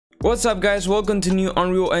What's up guys, welcome to new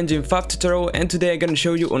Unreal Engine 5 tutorial, and today I'm gonna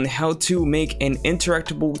show you on how to make an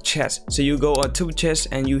interactable chest. So you go onto chest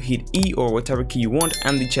and you hit E or whatever key you want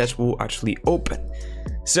and the chest will actually open.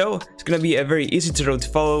 So it's gonna be a very easy tutorial to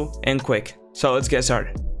follow and quick. So let's get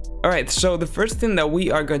started. Alright, so the first thing that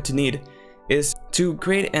we are going to need is to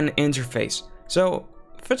create an interface. So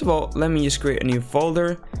first of all, let me just create a new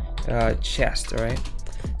folder, chest, alright?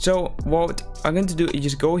 So what I'm going to do is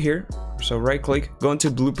just go here, so right click, go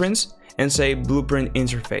into blueprints and say blueprint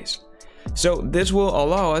interface. So this will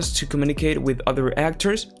allow us to communicate with other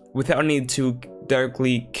actors without need to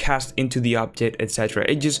directly cast into the object, etc.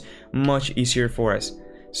 It's just much easier for us.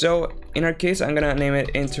 So in our case, I'm gonna name it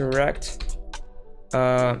interact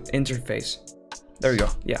interface. There we go,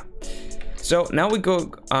 yeah. So now we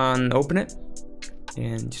go and open it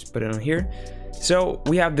and just put it on here. So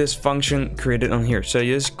we have this function created on here. So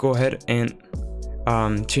you just go ahead and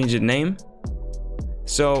change the name.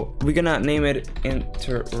 So we're gonna name it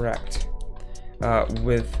interact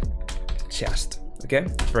with chest. Okay,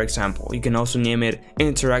 for example, you can also name it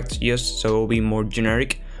interact just so it will be more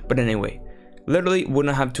generic. But anyway, literally we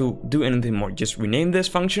don't have to do anything more. Just rename this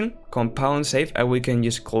function, compile and save, and we can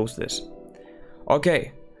just close this.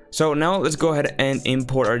 Okay, so now let's go ahead and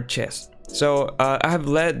import our chest. So I have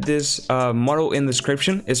let this model in the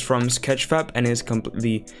description. It's from Sketchfab and it's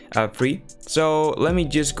completely free. So let me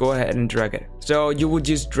just go ahead and drag it. So you would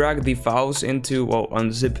just drag the files into, well,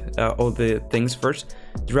 unzip all the things first,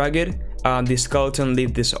 drag it, the skeleton,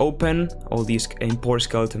 leave this open, all these import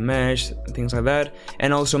skeleton mesh, things like that,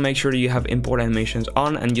 and also make sure that you have import animations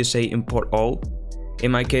on and just say import all.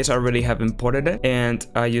 In my case, I already have imported it and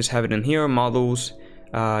I just have it in here, models,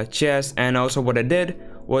 chest, and also what I did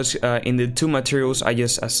was in the two materials I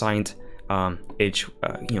just assigned each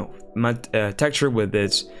texture with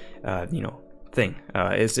its thing.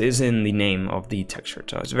 Is in the name of the texture,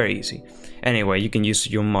 so it's very easy. Anyway, you can use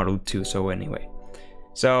your model too. So anyway,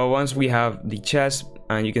 so once we have the chest,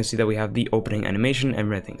 and you can see that we have the opening animation and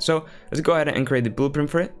everything. So let's go ahead and create the blueprint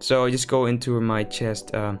for it. So I just go into my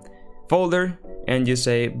chest folder and just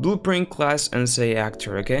say blueprint class and say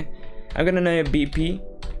actor. Okay, I'm gonna name it BP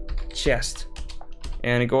chest.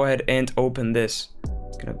 And go ahead and open this.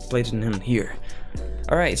 Gonna place it in here.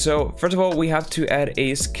 All right, so first of all, we have to add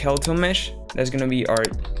a skeleton mesh. That's gonna be our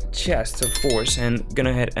chest, of course, and gonna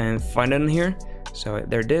ahead and find it in here. So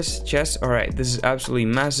there it is, chest. All right, this is absolutely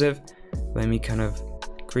massive. Let me kind of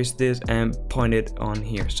increase this and point it on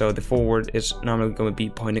here. So the forward is normally gonna be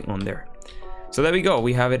pointing on there. So there we go,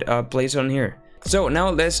 we have it placed on here. So now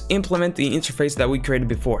let's implement the interface that we created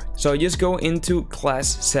before. So just go into class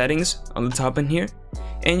settings on the top in here,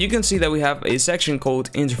 and you can see that we have a section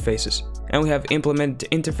called interfaces, and we have implement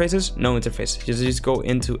interfaces, no interface. Just go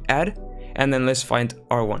into add, and then let's find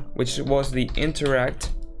R1, which was the interact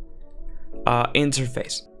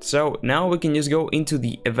interface. So now we can just go into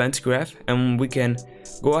the event graph and we can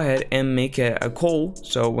go ahead and make a call.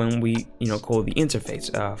 So when we call the interface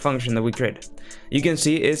function that we created, you can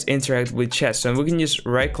see it's interact with chest. So we can just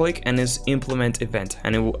right click and it's implement event,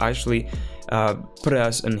 and it will actually put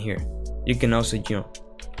us in here. You can also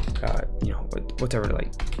whatever,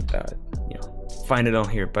 like find it on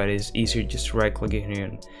here, but it's easier just right click in here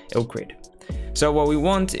and it will create it. So what we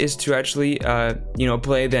want is to actually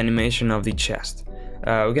play the animation of the chest.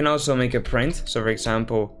 We can also make a print. So for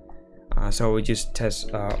example, so we just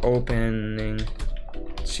test opening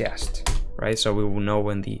chest, right? So we will know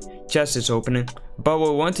when the chest is opening. But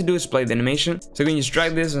what we want to do is play the animation. So we can just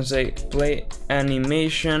drag this and say play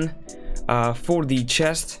animation for the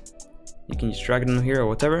chest. You can just drag it in here or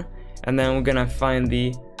whatever, and then we're gonna find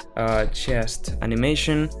the chest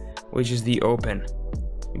animation, which is the open.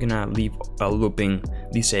 We're gonna leave looping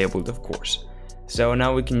disabled, of course. So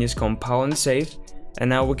now we can just compile and save, and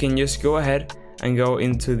now we can just go ahead and go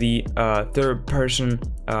into the third person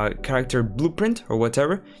character blueprint or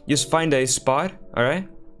whatever. Just find a spot, all right?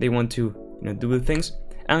 They want to do the things.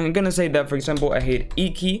 And I'm gonna say that, for example, I hit E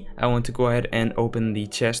key. I want to go ahead and open the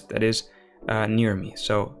chest that is near me.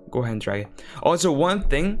 So go ahead and drag it. Also, one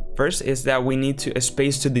thing first is that we need a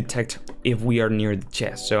space to detect if we are near the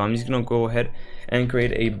chest. So I'm just gonna go ahead and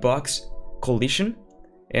create a box collision,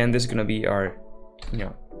 and this is gonna be our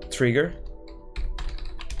trigger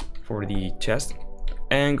for the chest.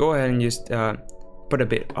 And go ahead and just put a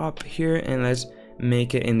bit up here, and let's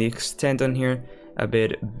make it in the extent on here a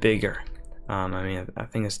bit bigger. I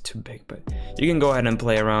think it's too big, but you can go ahead and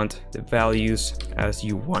play around the values as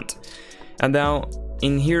you want. And now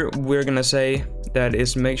in here we're gonna say that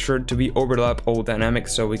is make sure to be overlap all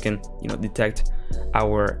dynamics, so we can detect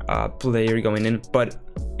our player going in, but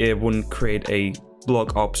it wouldn't create a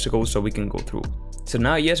block obstacle, so we can go through So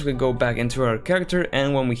now yes, we go back into our character,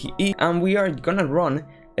 and when we hit E, and we are gonna run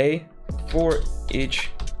a for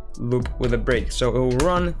each loop with a break. So it will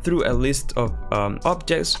run through a list of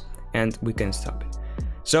objects, and we can stop it.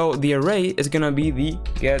 So the array is gonna be the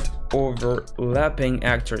get overlapping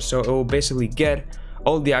actors. So it will basically get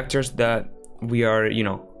all the actors that we are, you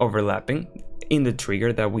know, overlapping in the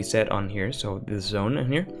trigger that we set on here. So this zone in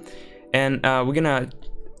here, and we're gonna,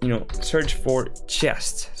 you know, search for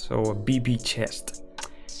chest. So a BP chest.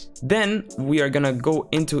 Then we are gonna go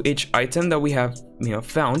into each item that we have, you know,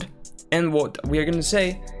 found, and what we are gonna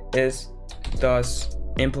say is does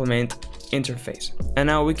implement interface. And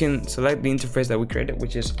now we can select the interface that we created,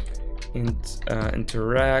 which is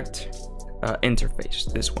interact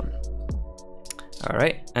interface, this one. All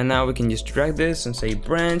right, and now we can just drag this and say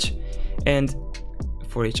branch, and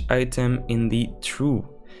for each item in the true.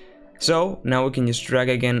 So now we can just drag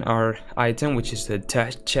again our item, which is the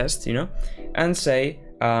chest, you know, and say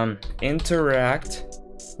interact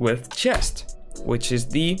with chest, which is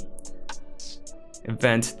the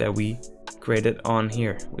event that we created on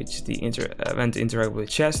here, which is the event interact with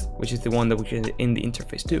chest, which is the one that we created in the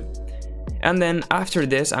interface too. And then after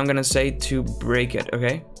this, I'm gonna say to break it,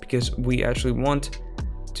 okay? Because we actually want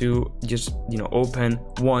to just, you know, open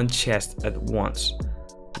one chest at once,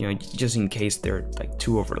 you know, just in case they're like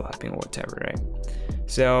two overlapping or whatever, right?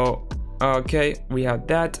 So okay, we have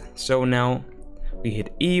that. So now we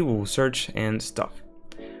hit E, we'll search and stuff.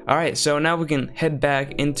 All right, so now we can head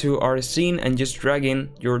back into our scene and just drag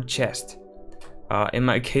in your chest. In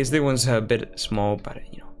my case, this one's a bit small, but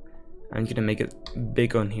you know, I'm gonna make it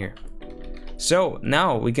big on here. So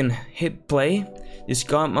now we can hit play, just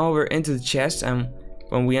come over into the chest, and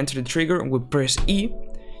when we enter the trigger, we press E,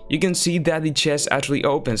 you can see that the chest actually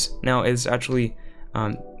opens. Now it's actually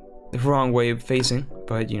the wrong way of facing,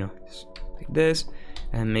 but you know, just like this,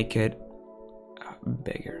 and make it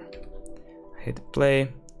bigger. I hit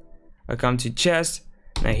play, I come to chest,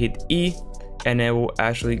 and I hit E, and it will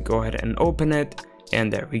actually go ahead and open it,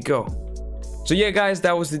 and there we go. So yeah guys,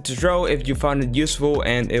 that was the tutorial. If you found it useful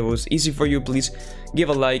and it was easy for you, please give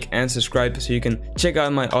a like and subscribe so you can check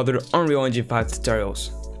out my other Unreal Engine 5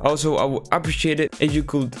 tutorials. Also, I would appreciate it if you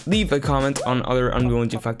could leave a comment on other Unreal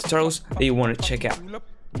Engine 5 tutorials that you want to check out.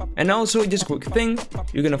 And also, just a quick thing,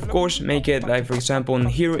 you can of course make it, like for example in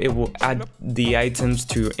here, it will add the items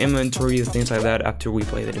to your inventory and things like that after we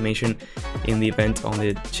play the animation in the event on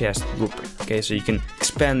the chest blueprint. Okay, so you can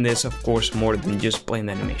expand this of course more than just playing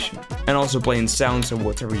the animation, and also playing sounds and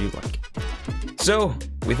whatever you like. So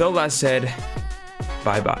with all that said,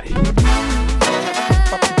 bye bye.